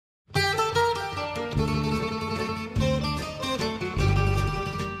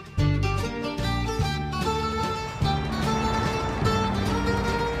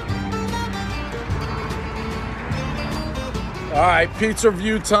All right, pizza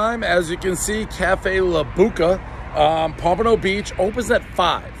review time. As you can see, Cafe La Buca, Pompano Beach, opens at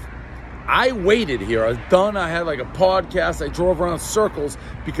 5. I waited here. I was done. I had like a podcast. I drove around circles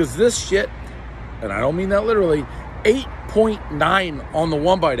because this shit, and I don't mean that literally, 8.9 on the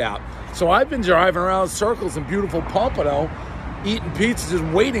One Bite app. So I've been driving around circles in beautiful Pompano, eating pizza, just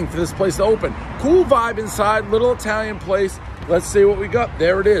waiting for this place to open. Cool vibe inside, little Italian place. Let's see what we got.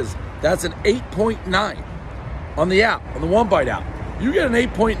 There it is. That's an 8.9 on the app, on the One Bite app. You get an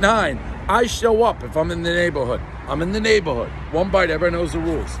 8.9, I show up if I'm in the neighborhood. I'm in the neighborhood. One Bite, everybody knows the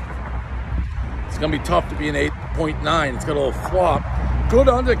rules. It's going to be tough to be an 8.9. It's got a little flop. Good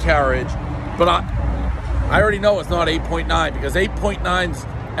undercarriage, but I already know it's not 8.9 because 8.9's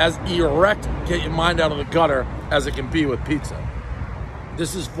as erect, get your mind out of the gutter as it can be with pizza.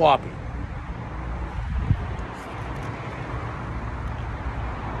 This is floppy.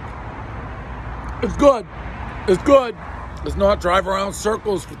 It's good. It's good. It's not drive around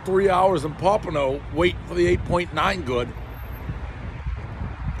circles for 3 hours in Pompano, wait for the 8.9 good.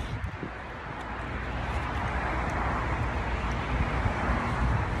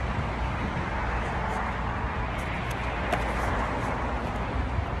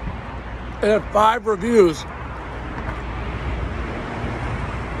 It had 5 reviews.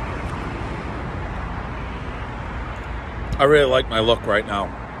 I really like my look right now.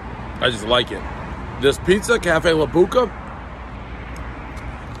 I just like it. This pizza, Cafe La Buca,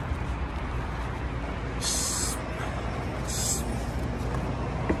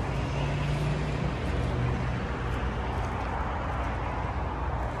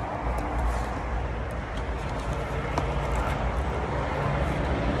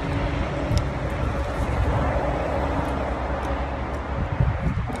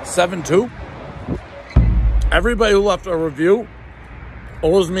 $7.2. Everybody who left a review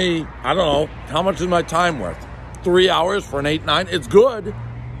owes me, I don't know, how much is my time worth? 3 hours for an 8.9? It's good.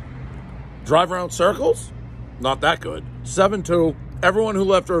 Drive around circles? Not that good. 7.2. Everyone who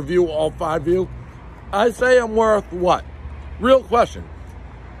left a review, all 5 of you, I say I'm worth what? Real question.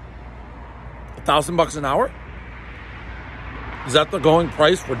 $1,000 an hour? Is that the going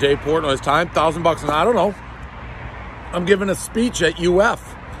price for Dave Portnoy's time? $1,000 an hour? I don't know. I'm giving a speech at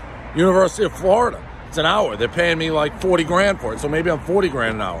UF, University of Florida. It's an hour. They're paying me like 40 grand for it. So maybe I'm 40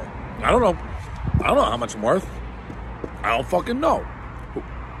 grand an hour. I don't know. I don't know how much I'm worth. I don't fucking know.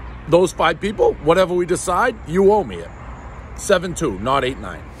 Those 5 people, whatever we decide, you owe me it. 7.2, not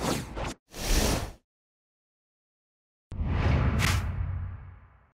 8.9.